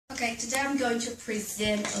Okay, today I'm going to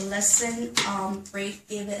present a lesson on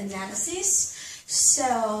break-even analysis.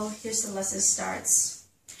 So here's the lesson starts.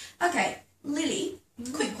 Okay, Lily,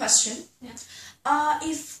 quick question. Yeah.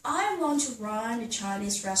 If I want to run a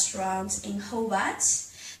Chinese restaurant in Hobart,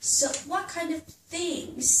 so what kind of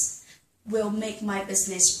things will make my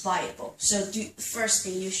business viable? So first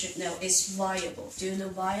thing you should know is viable. Do you know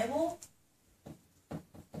viable?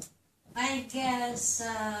 I guess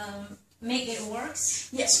make it works.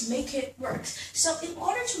 Yes, make it work. So in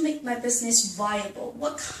order to make my business viable,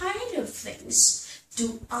 what kind of things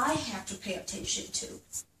do I have to pay attention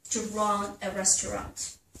to run a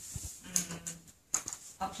restaurant?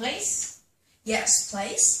 A place Yes,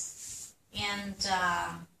 place. and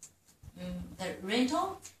the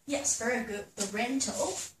rental. Yes, very good. The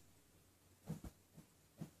rental.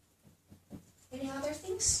 Any other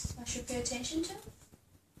things I should pay attention to?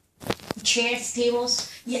 Chairs,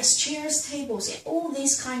 tables. Yes, chairs, tables, and all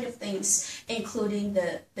these kind of things, including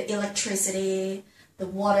the electricity, the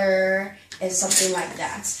water, and something like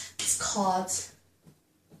that. It's called.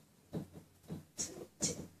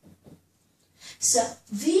 So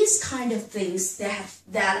these kind of things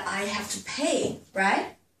that I have to pay,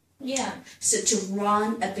 right? Yeah. So to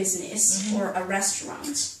run a business or a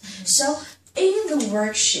restaurant. So in the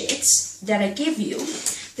worksheet that I give you,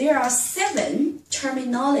 there are 7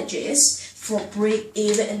 terminologies for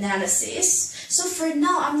break-even analysis. So for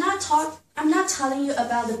now, I'm not telling you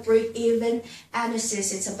about the break-even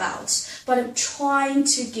analysis it's about, but I'm trying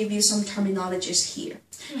to give you some terminologies here.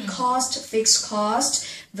 Cost, fixed cost,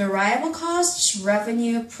 variable costs,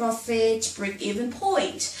 revenue, profit, break-even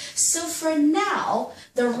point. So for now,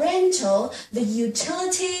 the rental, the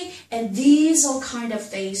utility, and these all kind of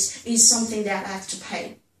things is something that I have to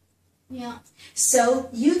pay. Yeah. So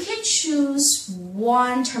you can choose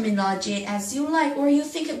one terminology as you like, or you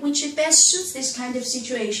think which best suits this kind of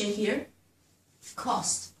situation here.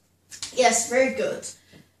 Cost. Yes, very good.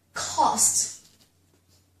 Cost.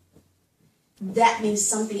 That means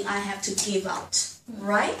something I have to give out,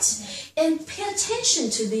 right? And pay attention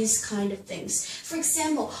to these kind of things. For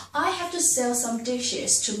example, I have to sell some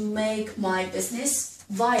dishes to make my business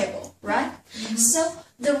viable, right? So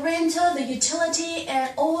the rental, the utility,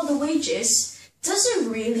 and all the wages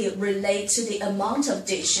doesn't really relate to the amount of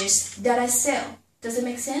dishes that I sell. Does it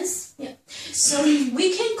make sense? Yeah. So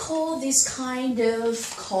we can call this kind of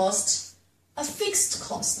cost a fixed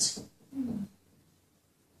cost.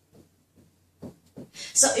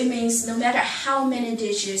 So it means no matter how many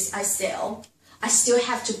dishes I sell, I still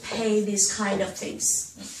have to pay these kind of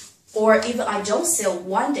things. Or even I don't sell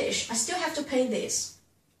one dish, I still have to pay this.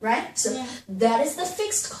 Right? So that is the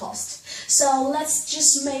fixed cost. So let's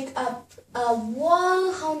just make up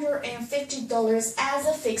 $150 as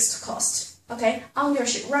a fixed cost. Okay? On your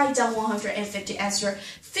sheet, write down 150 as your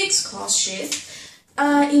fixed cost sheet.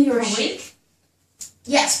 In your sheet.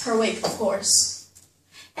 Yes, per week, of course.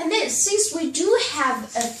 And then, since we do have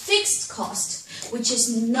a fixed cost, which is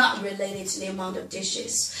not related to the amount of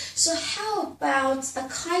dishes, so how about a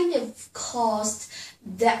kind of cost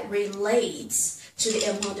that relates to the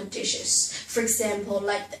amount of dishes? For example,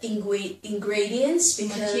 like the ingredients,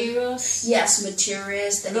 because Materials. yes,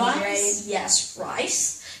 materials, the ingredients, yes,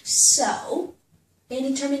 rice. So,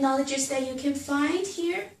 any terminologies that you can find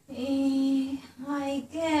here? I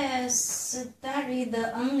guess that is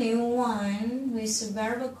the only one with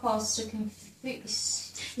variable cost to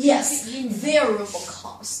confuse. Yes, variable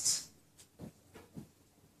cost.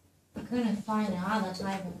 I couldn't find another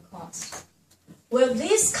type of cost. Well,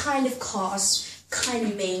 this kind of cost kind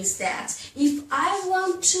of means that if I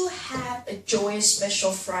want to have a Joy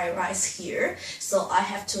special fried rice here, so I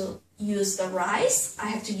have to use the rice, I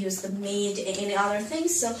have to use the meat and any other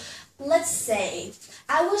things. So let's say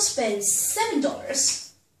I will spend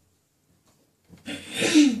 $7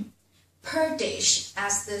 per dish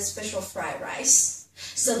as the special fried rice.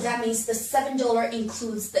 So that means the $7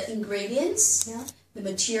 includes the ingredients, the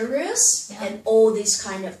materials, and all these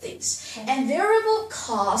kind of things. And variable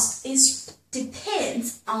cost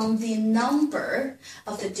depends on the number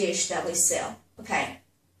of the dish that we sell. Okay?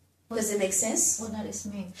 Does it make sense? What does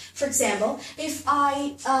it mean? For example, if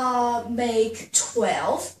I make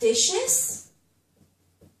 12 dishes,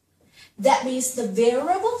 that means the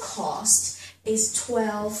variable cost is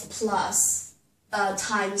 12 plus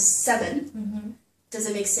times 7. Does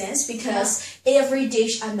it make sense? Because every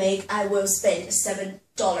dish I make, I will spend $7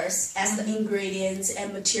 as the ingredients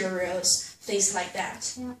and materials, things like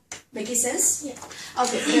that. Yeah. Making sense? Yeah.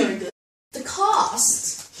 Okay, very good. The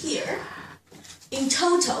cost here, in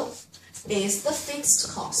total, is the fixed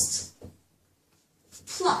cost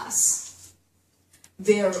plus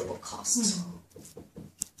variable cost.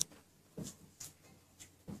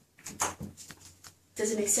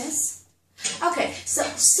 Does it make sense? Okay,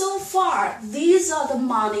 so far, these are the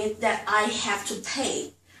money that I have to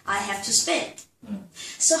pay, I have to spend.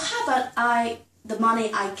 So how about the money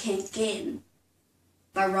I can gain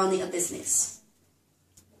by running a business?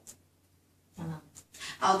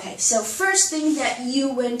 Okay, so first thing that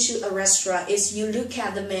you went to a restaurant is you look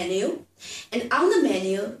at the menu, and on the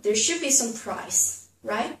menu there should be some price,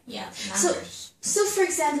 right? Yeah. So for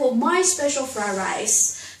example, my special fried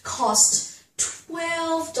rice cost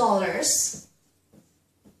 $12.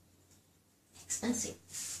 Expensive.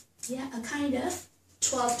 Yeah, kind of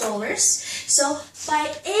 $12. So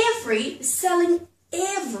by selling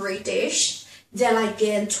every dish, then I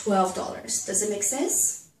gain $12. Does it make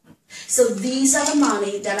sense? So these are the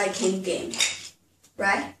money that I can gain,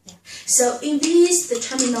 right? Yeah. So in these, the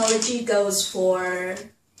terminology goes for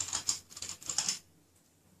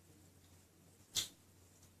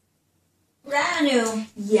revenue.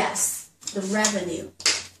 Yes, the revenue.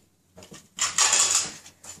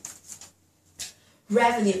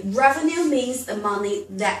 Revenue means the money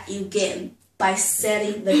that you gain by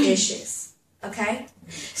selling the dishes. Okay?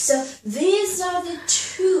 So these are the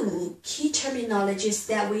two key terminologies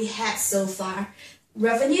that we had so far.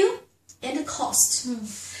 Revenue and the cost.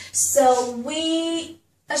 So we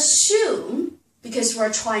assume, because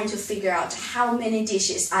we're trying to figure out how many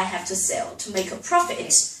dishes I have to sell to make a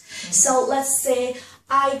profit. So let's say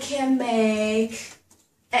I can make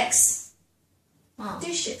X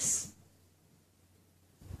dishes.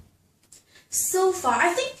 So far, I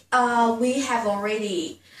think we have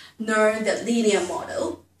already learned the linear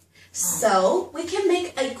model. So we can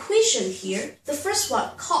make an equation here. The first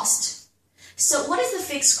one, cost. So what is the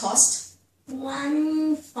fixed cost?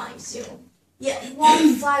 150. Yeah,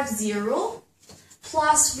 150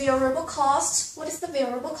 plus variable cost. What is the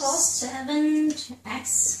variable cost?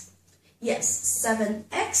 7x. Yes,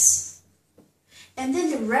 7x. And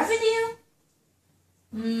then the revenue.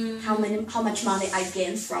 How much money I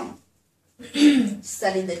gain from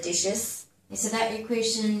selling the dishes? Is that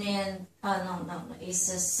equation in? No. It's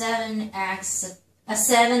a 7x.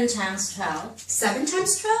 7 times 12. 7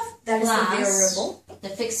 times 12. That is the variable. The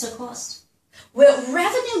fixed cost. Well,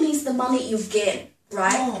 revenue means the money you gain,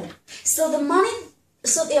 right? Oh. So the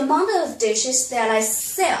amount of dishes that I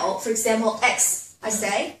sell, for example, X, I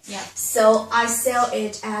say. Yeah. So I sell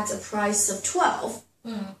it at a price of 12.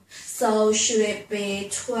 So should it be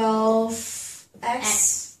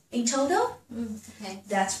 12x in total? Okay.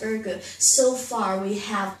 That's very good. So far we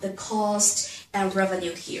have the cost and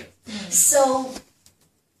revenue here. So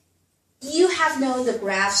you have known the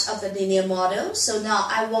graphs of the linear model. So now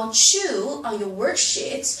I want you on your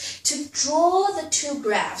worksheet to draw the two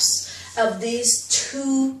graphs of these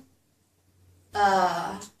two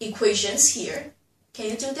equations here. Can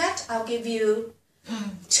you do that? I'll give you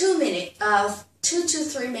 2 to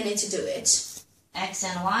 3 minutes to do it. X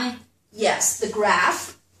and Y? Yes, the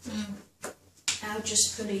graph. I'll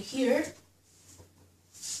just put it here.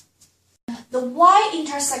 The Y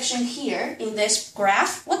intersection here in this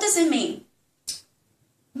graph, what does it mean?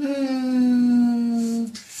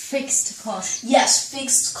 Fixed cost. Yes,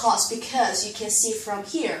 fixed cost, because you can see from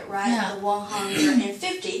here, right? Yeah. The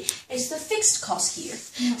 150 is the fixed cost here.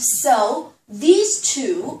 So these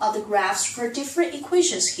two are the graphs for different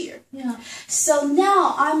equations here. Yeah. So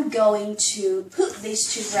now I'm going to put these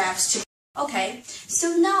two graphs together. Okay,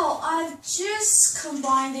 so now I've just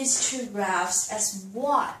combined these two graphs as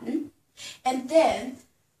one, and then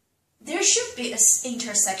there should be an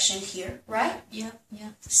intersection here, right? Yeah.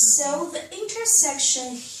 So the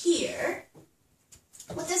intersection here,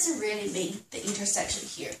 what does it really mean, the intersection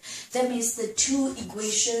here? That means the two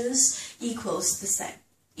equations equals the same,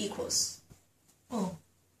 equals. Oh.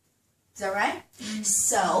 Is that right?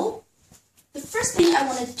 So the first thing I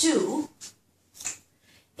want to do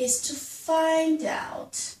is to find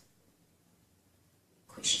out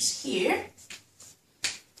equations here,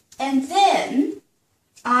 and then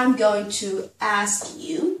I'm going to ask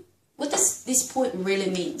you what does this point really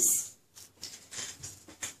means.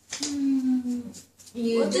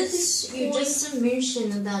 You just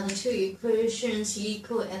mentioned that the two equations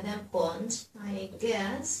equal at that point, I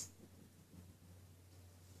guess.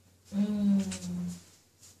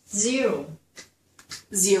 0.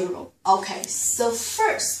 0. Okay, so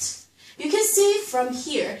first, you can see from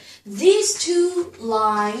here, these two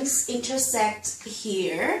lines intersect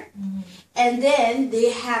here, and then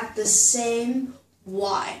they have the same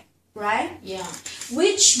y, right? Yeah.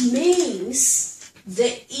 Which means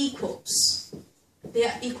they equals. They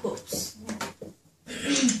are equals.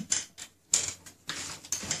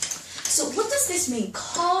 So what does this mean?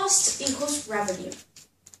 Cost equals revenue.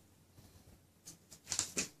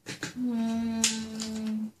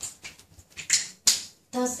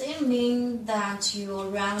 mean that your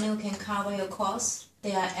revenue can cover your cost?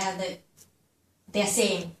 They're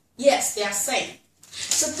same. Yes, they are same.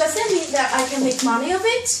 So does that mean that I can make money of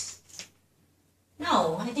it?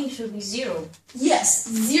 No, I think it should be 0. Yes,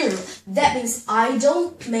 0. That means I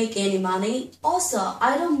don't make any money. Also,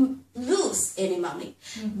 I don't lose any money.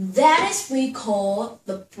 That is we call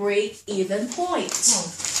the break-even point.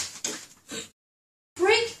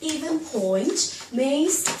 Break-even point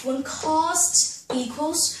means when cost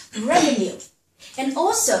equals revenue. And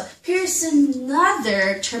also, here's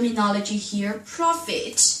another terminology here,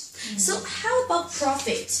 profit. So how about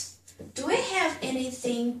profit? Do we have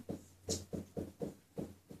anything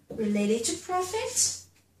related to profit?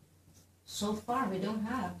 So far, we don't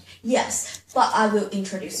have. Yes, but I will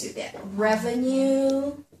introduce you that.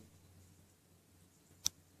 Revenue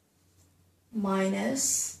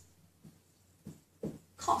minus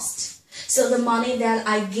cost. So the money that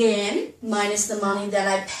I gain minus the money that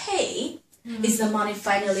I pay is the money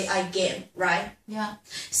finally I gain, right? Yeah.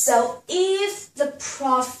 So if the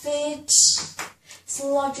profit is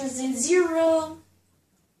larger than 0,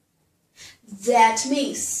 that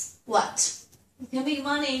means what? We can make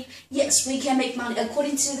money. Yes, we can make money.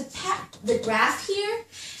 According to the graph here,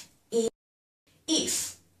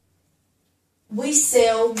 if we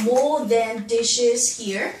sell more than dishes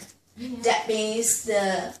here, that means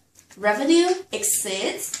the revenue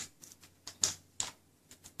exceeds.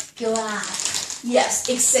 Go up. Yes,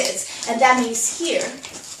 exceeds. And that means here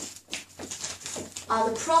are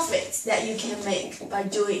the profits that you can make by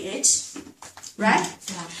doing it. Right?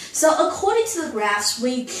 Yeah. So according to the graphs,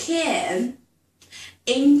 we can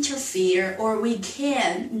interfere or we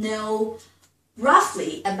can know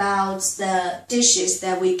roughly about the dishes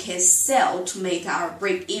that we can sell to make our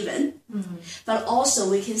break even. But also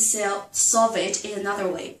we can solve it in another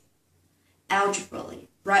way, algebraically.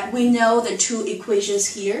 Right? We know the two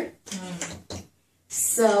equations here.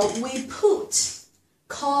 So we put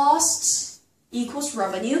cost equals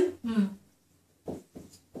revenue.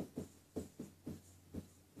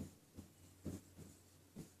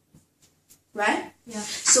 Right? Yeah.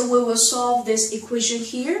 So we will solve this equation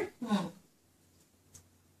here.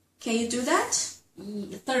 Can you do that?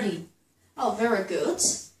 30. Oh, very good.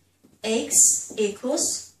 X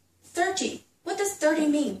equals 30. What does 30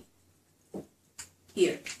 mean?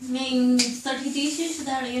 Here. Mean 30 dishes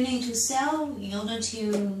that you need to sell in order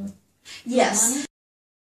to Yes. make money?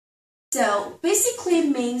 So basically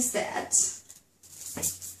means that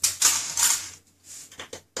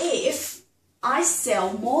if I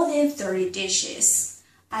sell more than 30 dishes,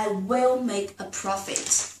 I will make a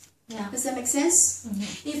profit. Yeah. Does that make sense?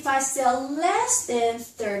 If I sell less than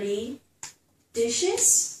 30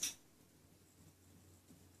 dishes,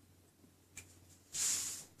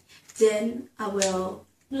 then I will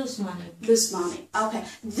Lose money. lose money. Okay,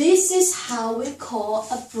 this is how we call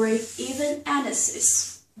a break-even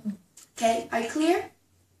analysis. Okay, are you clear?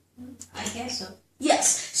 I guess so.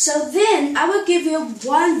 Yes, so then I will give you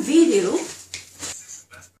one video.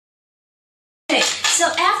 Okay, so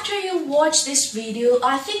after you watch this video,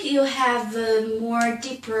 I think you have a more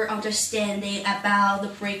deeper understanding about the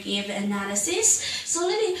break-even analysis. So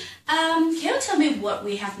Lily, can you tell me what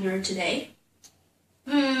we have learned today?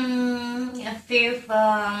 A few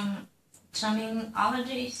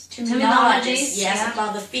terminologies. Yes, Yeah.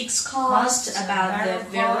 about the fixed cost, about the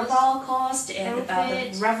variable cost, and about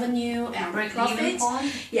the revenue and Break-even profit.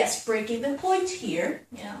 point. Yes, break-even point here.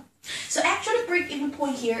 Yeah. So actually, break-even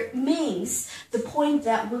point here means the point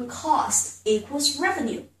that when cost equals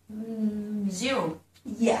revenue. 0.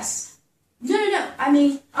 Yes. No. I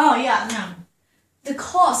mean, Oh yeah, no. the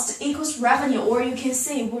cost equals revenue, or you can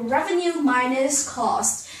say when revenue minus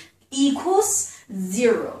cost equals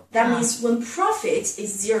 0. That means when profit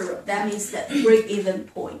is 0, that means the break-even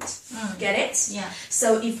point. Get it? Yeah.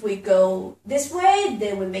 So if we go this way,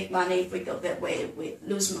 then we make money. If we go that way, we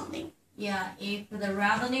lose money. Yeah, if the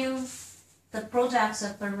revenue, the product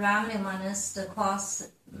of the revenue minus the cost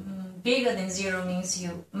bigger than 0 means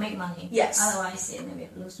you make money. Yes. Otherwise, you maybe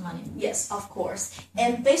lose money. Yes, of course.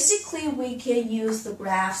 And basically, we can use the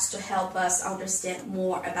graphs to help us understand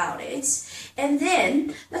more about it. And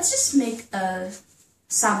then, let's just make a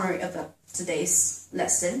summary of today's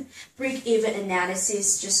lesson. Break-even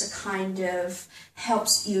analysis just a kind of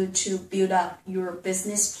helps you to build up your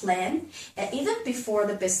business plan. And even before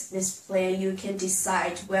the business plan, you can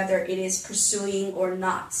decide whether it is pursuing or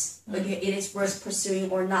not. Okay, it is worth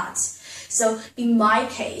pursuing or not. So in my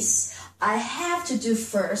case, I have to do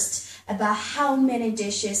first about how many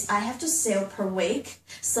dishes I have to sell per week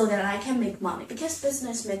so that I can make money. Because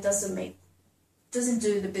businessmen doesn't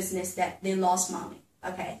do the business that they lost money.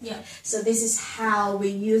 Okay. Yeah. So this is how we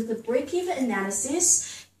use the break-even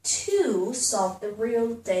analysis to solve the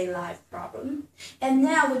real day life problem. And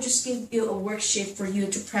now we'll just give you a worksheet for you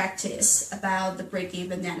to practice about the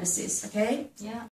break-even analysis. Okay. Yeah.